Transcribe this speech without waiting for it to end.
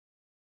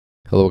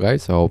Hello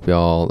guys, I hope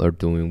y'all are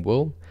doing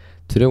well.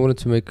 Today I wanted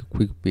to make a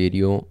quick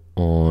video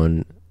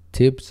on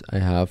tips I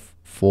have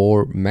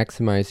for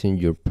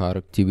maximizing your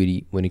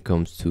productivity when it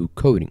comes to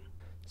coding.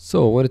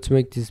 So I wanted to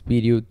make this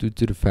video due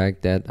to the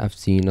fact that I've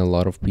seen a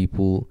lot of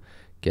people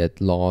get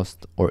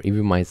lost, or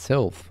even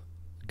myself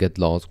get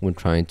lost when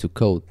trying to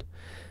code.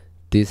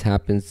 This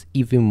happens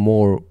even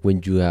more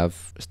when you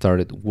have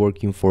started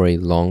working for a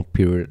long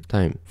period of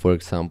time. For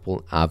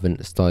example, I've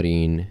been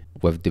studying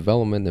web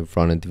development and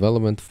front-end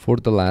development for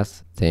the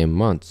last 10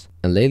 months.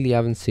 And lately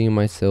I've been seeing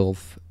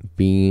myself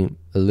being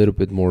a little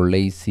bit more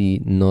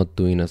lazy, not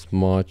doing as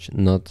much,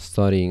 not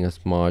studying as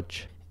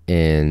much.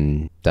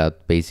 And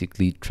that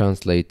basically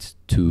translates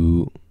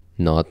to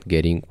not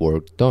getting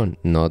work done,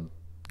 not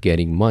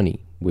getting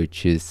money,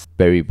 which is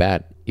very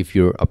bad if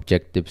your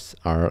objectives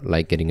are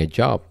like getting a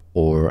job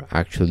or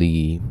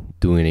actually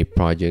doing a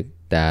project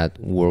that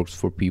works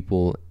for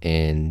people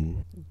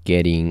and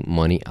getting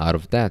money out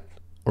of that.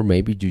 Or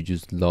maybe you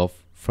just love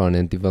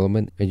front-end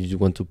development and you just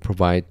want to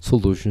provide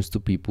solutions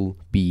to people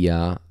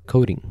via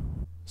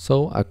coding.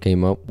 So I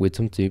came up with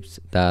some tips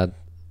that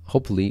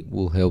hopefully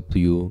will help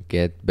you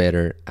get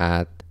better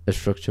at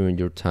structuring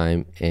your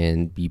time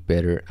and be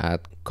better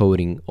at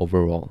coding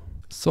overall.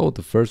 So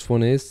the first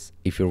one is,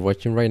 if you're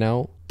watching right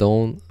now,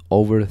 don't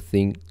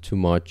overthink too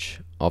much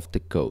of the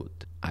code.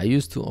 I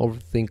used to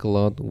overthink a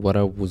lot what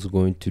I was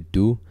going to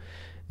do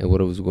and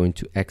what I was going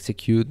to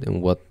execute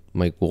and what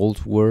my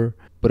goals were,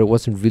 but I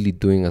wasn't really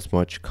doing as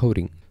much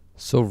coding.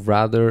 So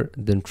rather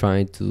than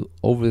trying to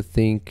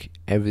overthink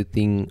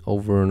everything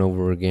over and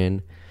over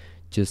again,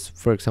 just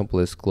for example,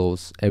 let's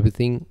close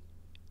everything,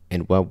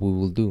 and what we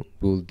will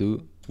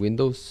do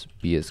Windows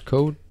VS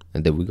Code,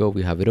 and there we go,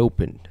 we have it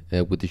opened.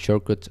 With the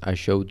shortcuts I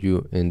showed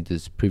you in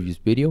this previous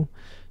video,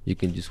 you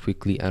can just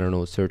quickly,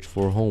 search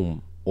for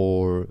home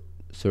or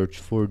search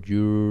for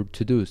your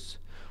to-dos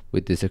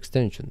with this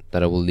extension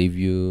that I will leave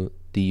you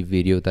the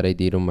video that I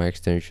did on my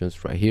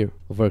extensions right here.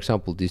 For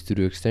example, these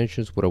to-do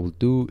extensions, what I will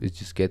do is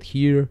just get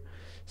here,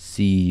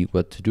 see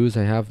what to-dos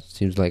I have.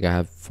 Seems like I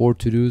have 4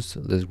 to-dos.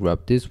 Let's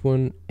grab this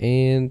one,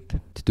 and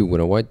to do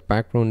when a white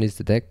background is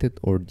detected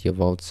or the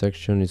about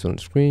section is on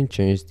the screen,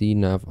 change the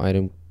nav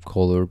item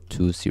color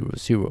to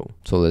 00.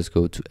 So let's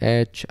go to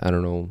Edge.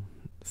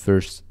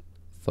 First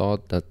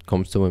thought that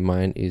comes to my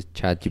mind is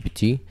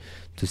ChatGPT,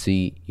 to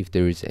see if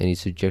there is any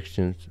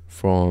suggestions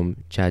from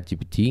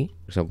ChatGPT.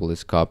 For example,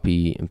 let's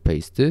copy and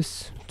paste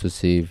this to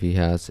see if he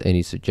has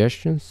any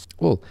suggestions.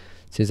 Well,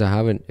 since I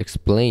haven't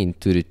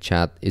explained to the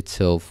chat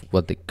itself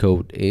what the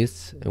code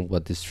is and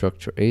what the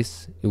structure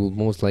is, it will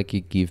most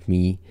likely give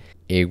me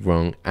a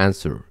wrong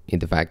answer, in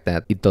the fact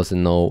that it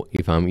doesn't know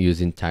if I'm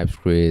using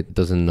TypeScript, it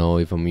doesn't know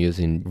if I'm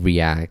using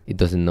React, it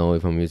doesn't know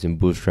if I'm using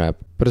Bootstrap.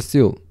 But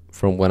still,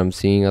 from what I'm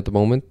seeing at the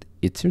moment,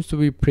 it seems to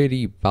be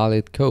pretty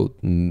valid code.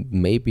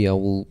 Maybe I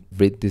will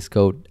read this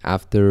code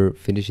after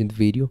finishing the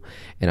video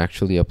and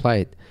actually apply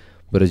it.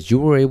 But as you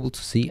were able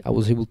to see, I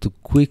was able to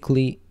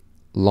quickly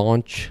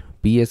launch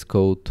VS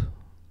Code,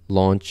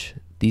 launch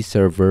the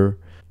server.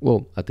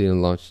 Well, I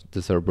didn't launch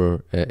the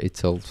server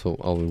itself, so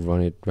I'll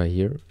run it right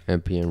here,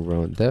 npm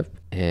run dev,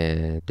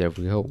 and there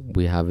we go,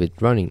 we have it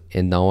running.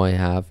 And now I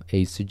have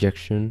a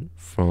suggestion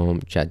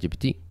from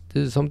ChatGPT.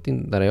 This is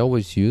something that I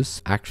always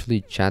use.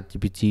 Actually,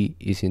 ChatGPT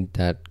isn't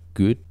that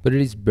good, but it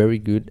is very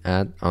good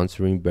at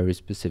answering very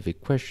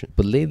specific questions.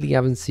 But lately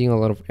I've been seeing a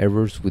lot of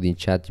errors within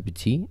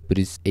ChatGPT, but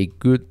it's a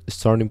good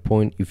starting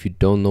point if you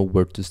don't know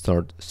where to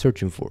start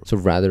searching for. So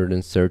rather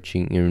than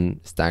searching in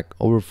Stack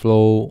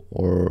Overflow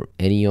or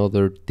any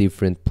other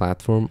different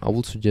platform, I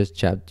will suggest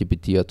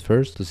ChatGPT at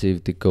first to see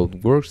if the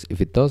code works.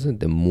 If it doesn't,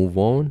 then move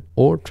on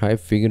or try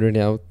figuring it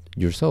out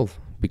yourself,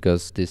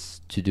 because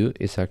this to-do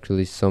is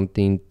actually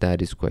something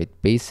that is quite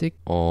basic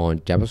on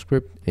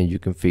JavaScript and you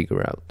can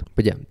figure out.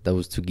 But yeah, that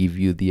was to give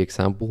you the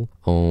example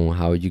on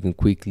how you can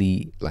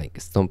quickly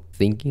stop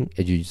thinking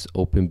and you just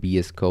open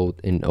VS Code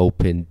and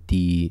open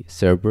the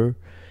server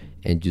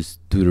and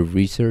just do the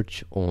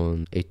research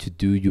on a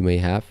to-do you may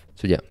have.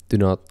 So yeah, do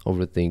not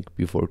overthink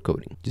before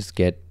coding, just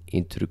get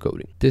into the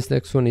coding. This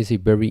next one is a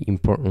very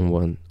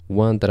important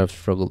one that I've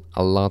struggled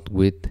a lot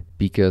with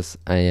because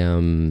I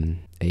am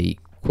a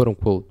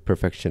quote-unquote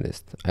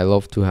perfectionist. I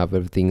love to have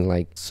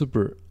everything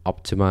super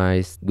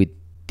optimized with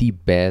the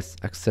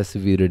best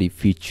accessibility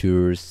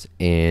features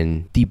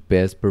and the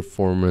best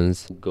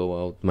performance.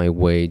 Go out my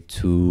way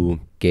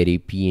to get a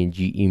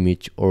PNG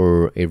image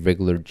or a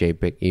regular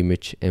JPEG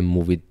image and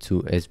move it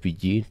to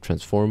SVG,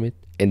 transform it.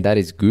 And that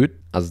is good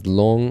as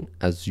long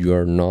as you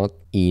are not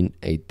in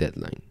a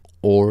deadline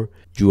or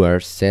you are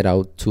set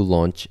out to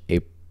launch a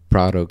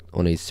product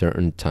on a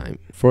certain time.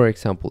 For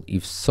example,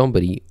 if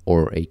somebody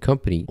or a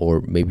company,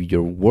 or maybe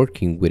you're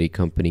working with a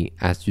company,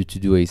 asks you to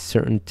do a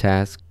certain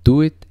task,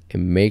 do it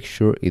and make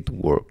sure it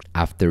works.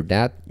 After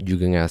that, you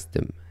can ask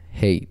them,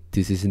 hey,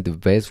 this isn't the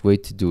best way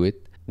to do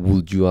it.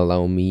 Would you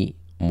allow me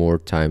more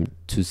time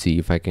to see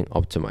if I can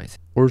optimize it?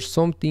 Or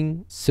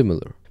something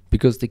similar.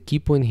 Because the key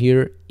point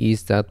here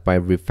is that by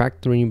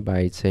refactoring,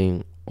 by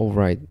saying, all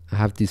right, I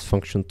have this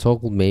function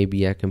toggle,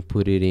 maybe I can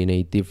put it in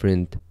a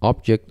different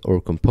object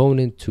or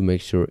component to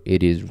make sure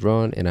it is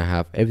run and I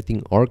have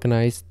everything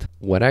organized.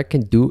 What I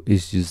can do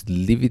is just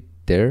leave it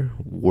there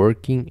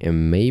working,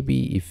 and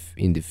maybe if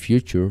in the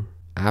future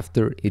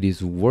after it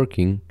is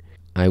working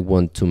I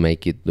want to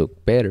make it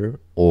look better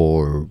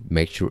or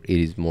make sure it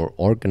is more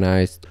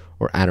organized,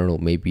 or I don't know,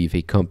 maybe if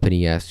a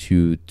company asks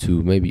you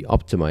to maybe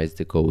optimize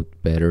the code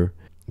better,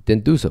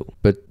 then do so.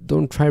 But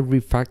don't try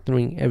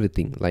refactoring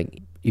everything.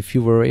 Like if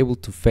you were able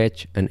to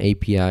fetch an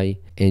API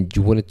and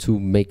you wanted to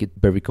make it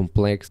very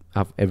complex,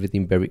 have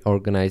everything very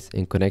organized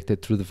and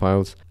connected through the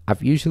files,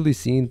 I've usually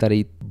seen that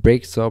it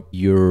breaks up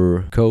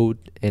your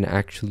code and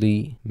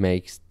actually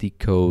makes the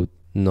code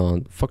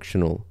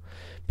non-functional,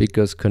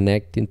 because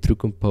connecting through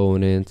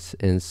components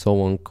and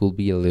so on could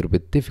be a little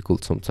bit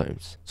difficult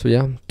sometimes. So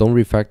yeah, don't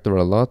refactor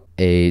a lot.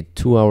 A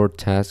 2-hour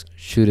task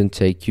shouldn't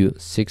take you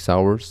 6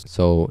 hours.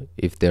 So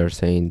if they're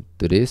saying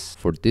do this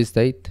for this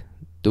date,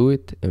 do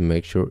it and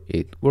make sure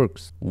it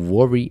works.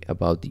 Worry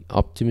about the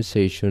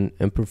optimization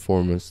and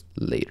performance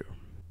later.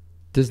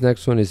 This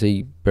next one is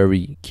a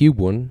very key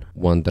one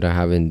that I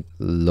haven't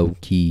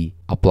low-key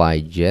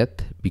applied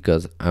yet,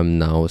 because I'm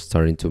now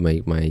starting to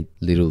make my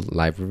little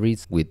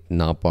libraries with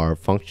navbar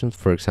functions.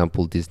 For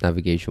example, this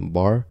navigation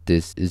bar,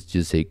 this is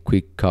just a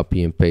quick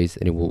copy and paste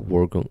and it will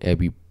work on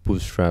every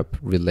Bootstrap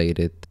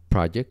related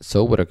project.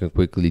 So what I can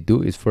quickly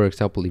do is, for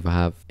example, if I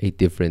have a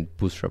different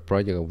Bootstrap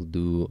project, I will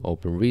do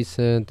open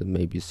recent and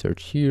maybe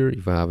search here.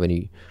 If I have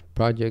any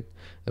project,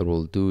 what I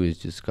will do is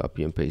just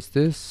copy and paste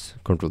this,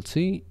 Control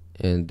C,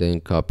 and then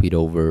copy it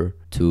over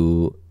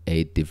to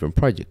a different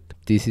project.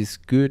 This is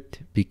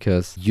good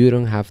because you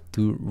don't have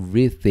to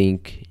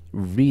rethink,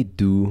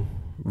 redo,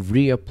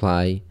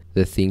 reapply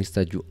the things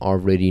that you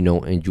already know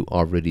and you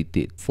already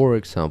did. For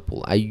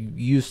example, I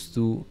used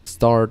to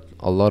start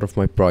a lot of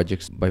my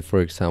projects by,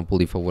 for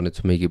example, if I wanted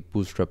to make a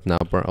Bootstrap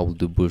navbar, I will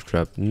do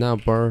Bootstrap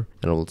navbar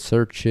and I will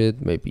search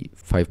it, maybe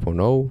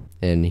 5.0.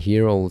 And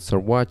here I will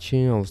start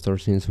watching, I will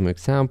start seeing some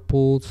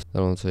examples.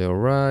 Then I'll say, all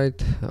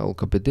right, I will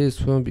copy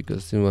this one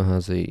because this one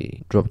has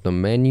a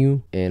drop-down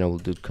menu, and I will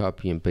do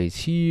copy and paste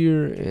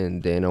here.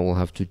 And then I will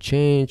have to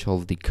change all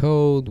the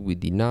code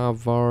with the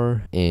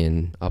navbar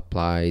and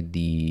apply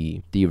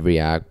the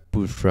React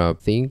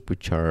Bootstrap thing,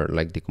 which are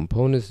like the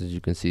components. As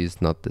you can see,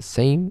 it's not the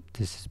same.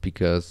 This is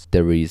because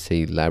there is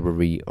a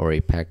library or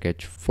a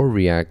package for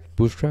React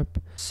Bootstrap,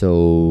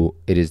 so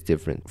it is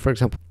different. For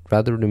example,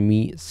 rather than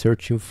me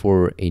searching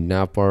for a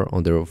navbar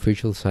on their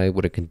official site,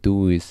 what I can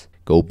do is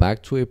go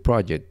back to a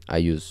project. I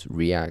use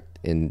React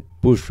and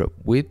Bootstrap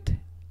with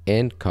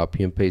and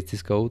copy and paste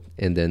this code,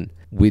 and then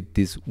with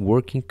this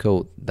working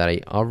code that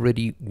I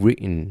already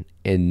written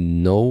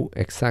and know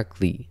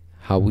exactly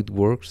how it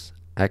works,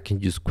 I can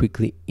just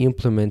quickly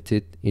implement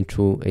it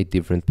into a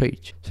different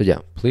page. So yeah,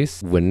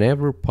 please,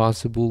 whenever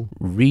possible,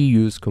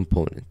 reuse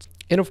components.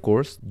 And of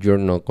course, you're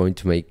not going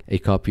to make a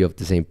copy of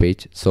the same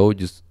page, so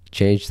just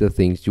change the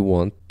things you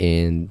want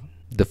and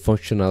the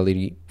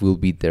functionality will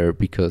be there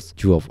because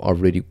you have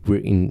already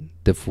written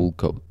the full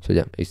code. So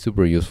yeah, a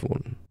super useful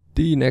one.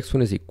 The next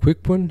one is a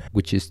quick one,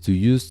 which is to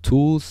use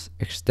tools,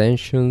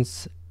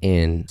 extensions,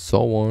 and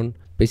so on.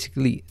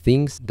 Basically,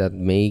 things that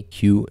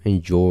make you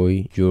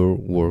enjoy your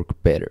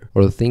work better,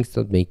 or the things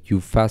that make you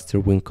faster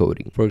when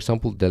coding. For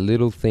example, the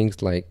little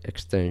things like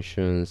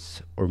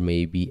extensions, or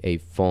maybe a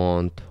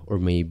font, or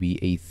maybe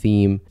a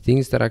theme,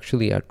 things that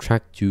actually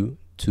attract you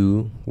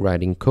to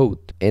writing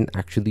code and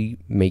actually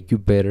make you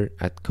better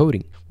at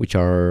coding, which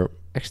are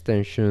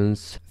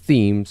extensions,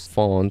 themes,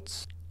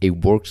 fonts, a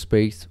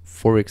workspace.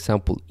 For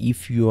example,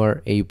 if you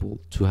are able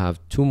to have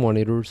 2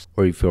 monitors,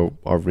 or if you're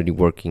already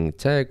working in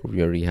tech, or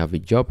you already have a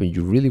job and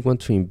you really want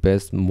to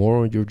invest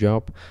more on your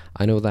job,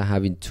 I know that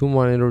having 2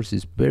 monitors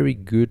is very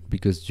good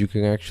because you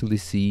can actually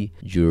see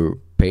your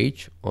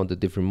page on the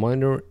different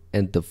monitor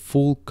and the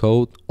full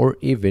code, or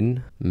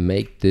even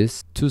make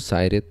this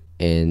 2-sided,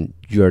 and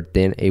you are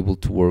then able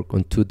to work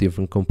on 2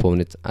 different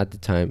components at the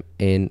time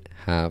and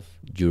have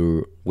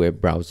your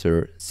web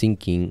browser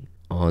syncing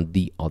on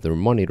the other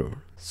monitor.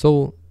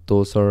 So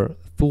those are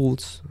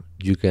tools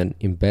you can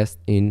invest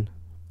in,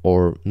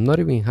 or not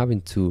even having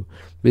to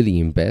really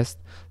invest.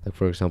 Like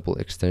for example,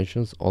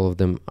 extensions, all of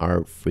them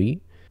are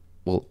free.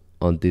 Well,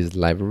 on this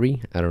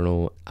library, I don't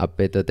know, I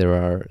bet that there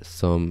are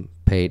some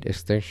paid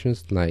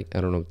extensions like,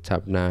 I don't know,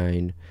 Tab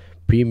 9,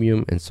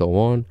 Premium, and so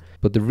on.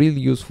 But the really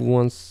useful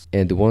ones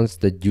and the ones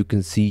that you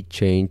can see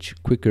change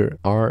quicker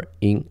are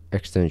in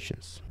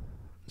extensions.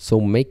 So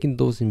making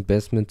those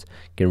investments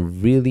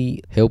can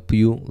really help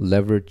you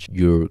leverage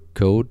your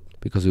code,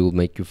 because it will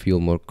make you feel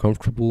more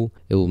comfortable,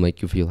 it will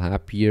make you feel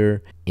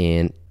happier,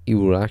 and it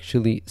will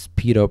actually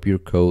speed up your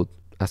code,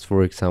 as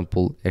for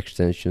example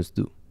extensions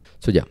do.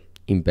 So yeah,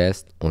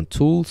 invest on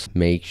tools,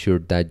 make sure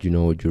that you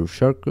know your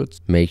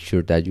shortcuts, make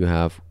sure that you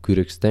have good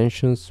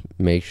extensions,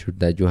 make sure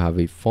that you have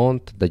a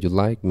font that you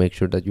like, make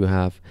sure that you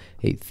have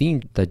a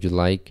theme that you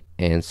like,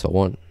 and so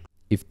on.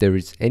 If there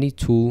is any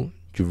tool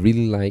you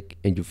really like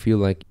and you feel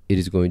like it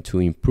is going to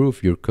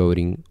improve your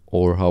coding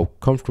or how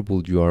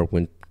comfortable you are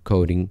when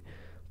coding,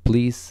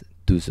 please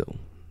do so.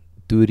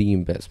 Do the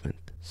investment.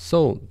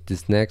 So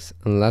this next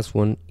and last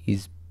one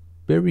is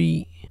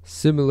very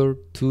similar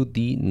to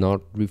the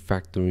not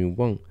refactoring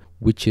one,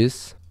 which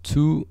is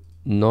to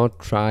not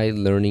try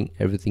learning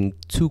everything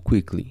too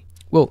quickly.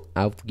 Well,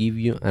 I'll give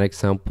you an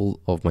example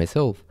of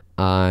myself.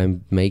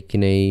 I'm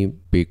making a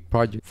big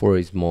project for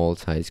a small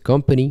size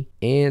company,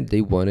 and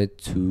they wanted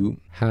to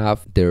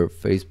have their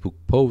Facebook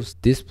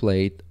post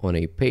displayed on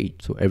a page.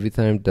 So every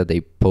time that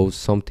they post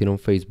something on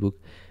Facebook,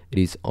 it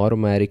is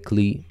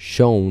automatically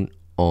shown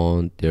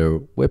on their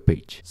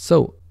webpage.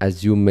 So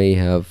as you may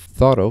have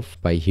thought of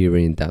by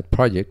hearing that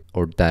project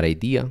or that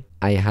idea,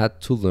 I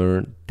had to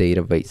learn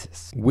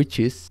databases, which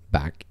is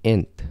back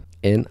end.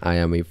 And I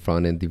am a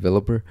front-end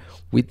developer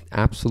with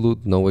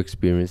absolute no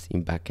experience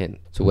in backend.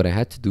 So what I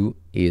had to do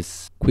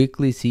is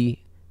quickly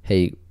see,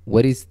 hey,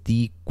 what is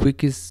the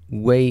quickest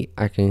way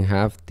I can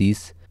have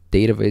this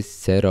database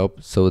set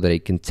up so that I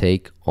can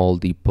take all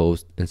the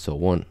posts and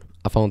so on.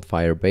 I found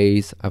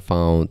Firebase, I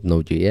found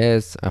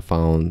Node.js, I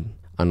found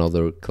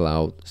another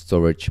cloud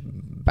storage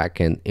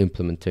backend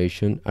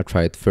implementation. I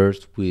tried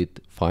first with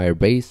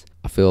Firebase.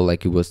 I felt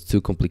like it was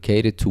too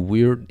complicated, too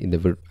weird. It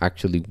never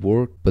actually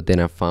worked. But then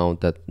I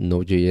found that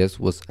Node.js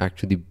was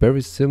actually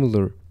very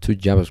similar to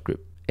JavaScript.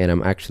 And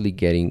I'm actually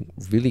getting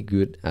really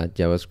good at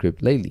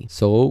JavaScript lately.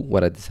 So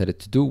what I decided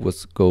to do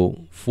was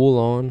go full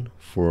on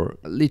for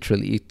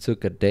literally, it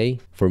took a day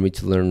for me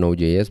to learn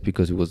Node.js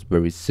because it was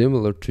very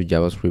similar to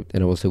JavaScript,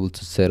 and I was able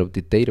to set up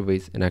the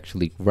database and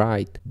actually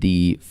write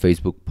the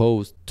Facebook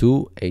post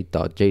to a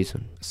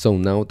 .json. So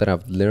now that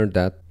I've learned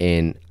that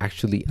and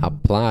actually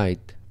applied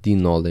the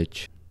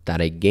knowledge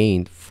that I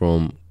gained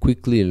from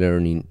quickly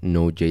learning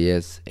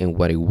Node.js and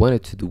what I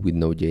wanted to do with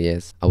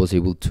Node.js, I was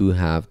able to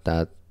have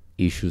that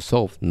issue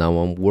solved. Now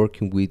I'm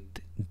working with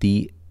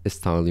the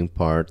styling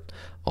part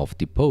of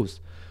the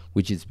post,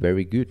 which is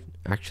very good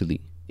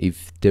actually.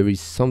 If there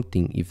is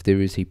something, if there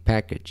is a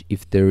package,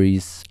 if there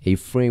is a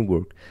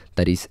framework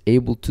that is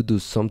able to do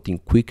something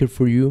quicker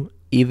for you,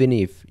 even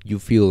if you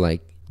feel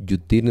like you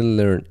didn't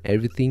learn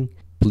everything,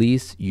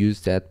 please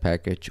use that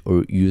package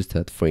or use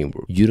that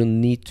framework. You don't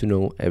need to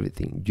know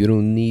everything. You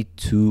don't need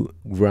to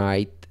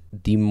write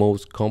the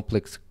most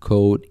complex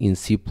code in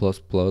C++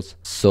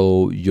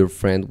 so your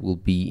friend will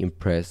be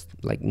impressed.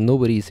 Like,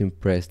 nobody is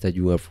impressed that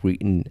you have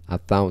written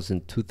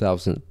 1,000,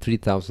 2,000,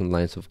 3,000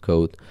 lines of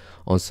code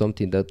on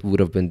something that would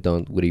have been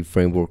done with a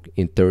framework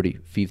in 30,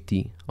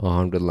 50,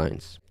 100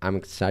 lines. I'm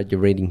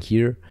exaggerating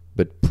here,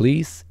 but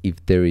please,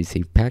 if there is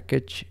a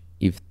package,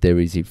 if there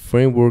is a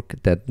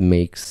framework that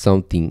makes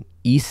something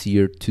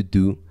easier to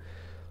do,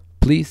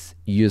 please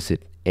use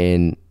it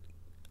and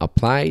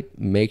apply it,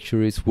 make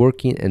sure it's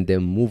working, and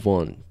then move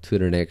on to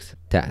the next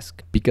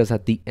task. Because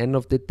at the end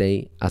of the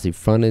day, as a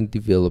front-end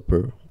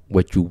developer,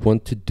 what you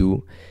want to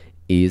do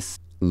is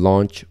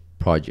launch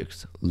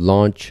projects,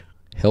 launch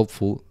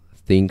helpful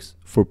things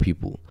for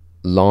people,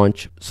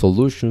 launch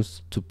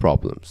solutions to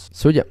problems.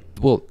 So yeah,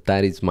 well,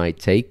 that is my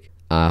take.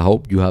 I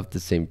hope you have the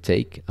same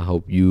take. I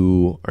hope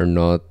you are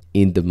not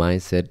in the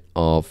mindset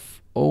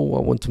of, oh,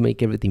 I want to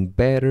make everything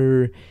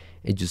better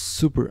and just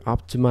super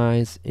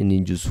optimize and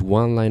in just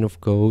one line of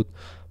code.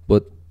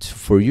 But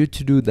for you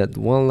to do that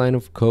one line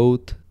of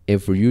code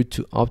and for you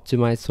to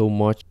optimize so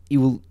much, it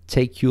will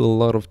take you a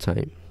lot of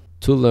time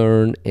to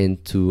learn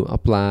and to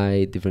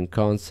apply different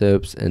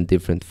concepts and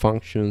different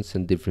functions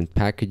and different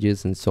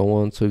packages and so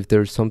on. So if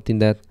there's something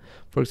that,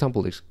 for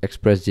example,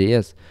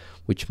 Express.js,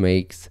 which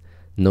makes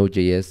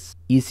Node.js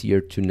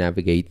easier to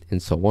navigate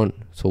and so on.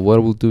 So what I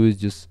will do is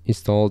just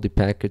install the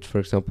package. For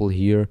example,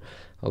 here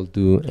I'll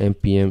do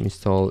npm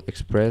install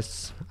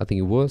express, I think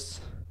it was.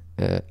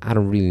 I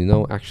don't really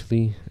know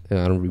actually,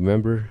 I don't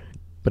remember,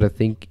 but I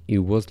think it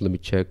was. Let me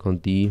check on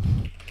the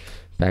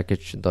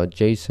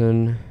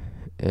package.json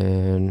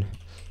and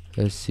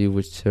let's see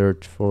which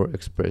search for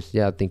express.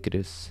 Yeah, I think it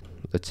is.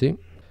 Let's see.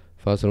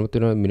 Fast and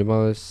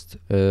minimalist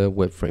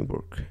web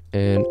framework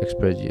and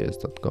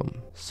expressjs.com.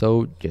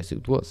 So yes,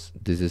 it was.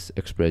 This is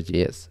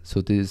Express.js.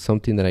 So this is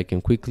something that I can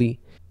quickly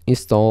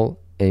install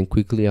and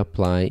quickly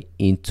apply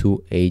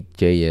into a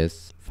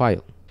JS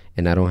file.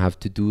 And I don't have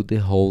to do the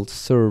whole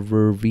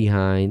server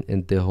behind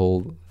and the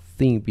whole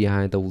thing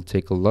behind. That will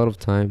take a lot of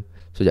time.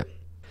 So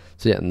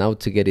yeah, now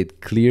to get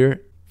it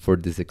clear for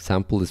this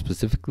example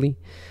specifically,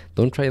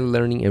 don't try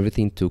learning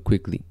everything too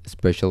quickly.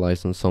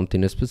 Specialize on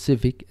something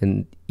specific,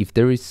 and if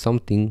there is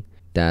something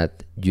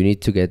that you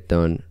need to get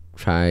done,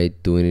 try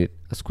doing it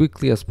as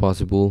quickly as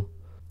possible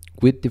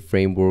with the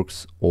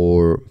frameworks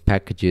or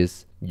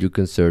packages you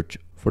can search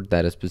for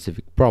that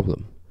specific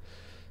problem.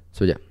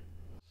 So yeah.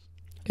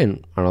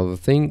 And another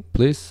thing,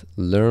 please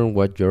learn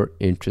what you're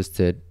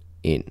interested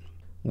in.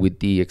 With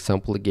the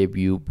example I gave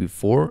you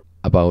before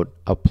about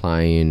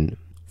applying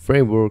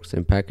frameworks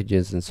and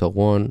packages and so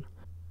on,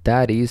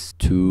 that is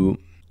to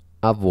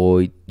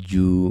avoid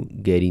you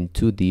getting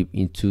too deep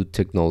into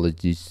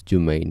technologies you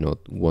may not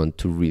want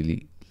to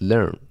really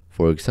learn.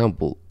 For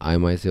example, I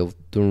myself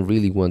don't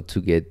really want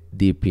to get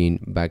deep in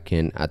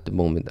backend at the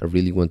moment. I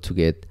really want to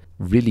get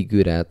really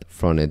good at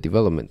front-end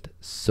development.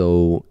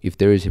 So if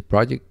there is a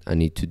project I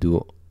need to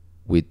do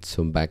with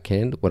some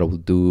backend, what I will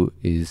do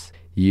is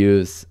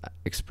use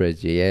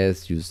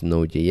Express.js, use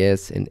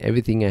Node.js, and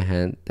everything at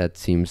hand that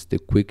seems the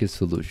quickest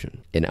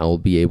solution. And I will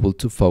be able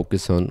to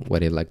focus on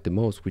what I like the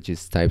most, which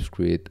is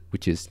TypeScript,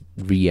 which is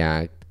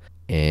React,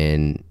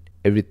 and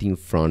everything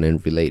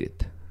front-end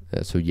related.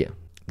 So yeah,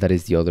 that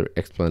is the other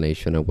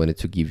explanation I wanted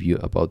to give you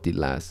about the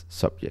last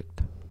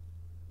subject.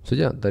 So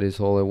yeah, that is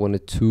all I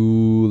wanted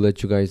to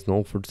let you guys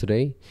know for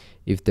today.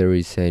 If there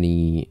is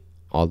any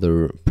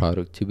other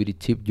productivity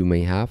tip you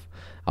may have,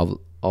 I would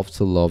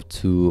also love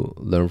to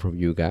learn from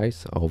you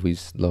guys. I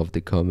always love the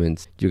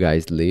comments you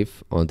guys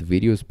leave on the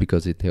videos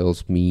because it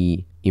helps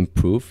me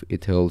improve,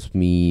 it helps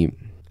me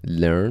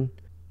learn,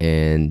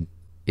 and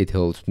it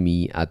helps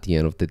me at the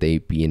end of the day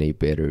being a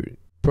better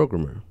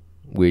programmer,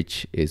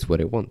 which is what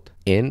I want.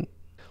 And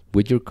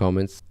with your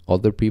comments,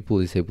 other people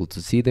is able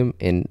to see them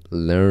and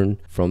learn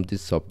from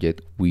this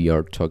subject we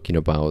are talking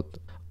about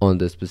on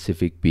the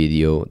specific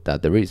video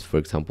that there is. For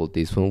example,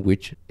 this one,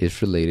 which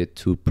is related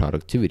to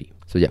productivity.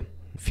 So yeah,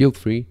 feel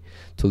free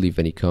to leave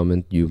any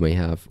comment you may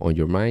have on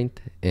your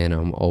mind, and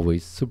I'm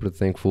always super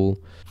thankful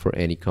for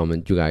any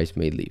comment you guys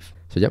may leave.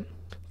 So yeah,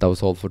 that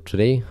was all for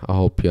today. I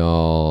hope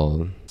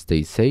y'all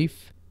stay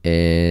safe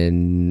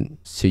and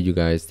see you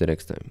guys the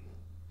next time.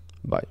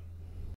 Bye.